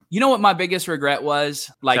You know what my biggest regret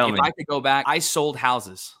was? Like, Tell if me. I could go back, I sold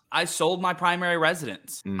houses. I sold my primary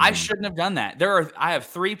residence. I shouldn't have done that. I have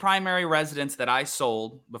 3 primary residents that I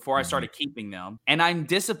sold before I started keeping them. And I'm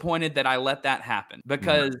disappointed that I let that happen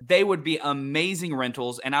because they would be amazing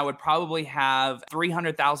rentals. And I would probably have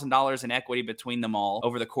 $300,000 in equity between them all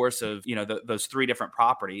over the course of, those 3 different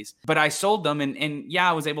properties. But I sold them and yeah,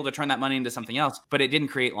 I was able to turn that money into something else, but it didn't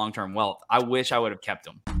create long-term wealth. I wish I would have kept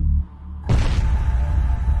them.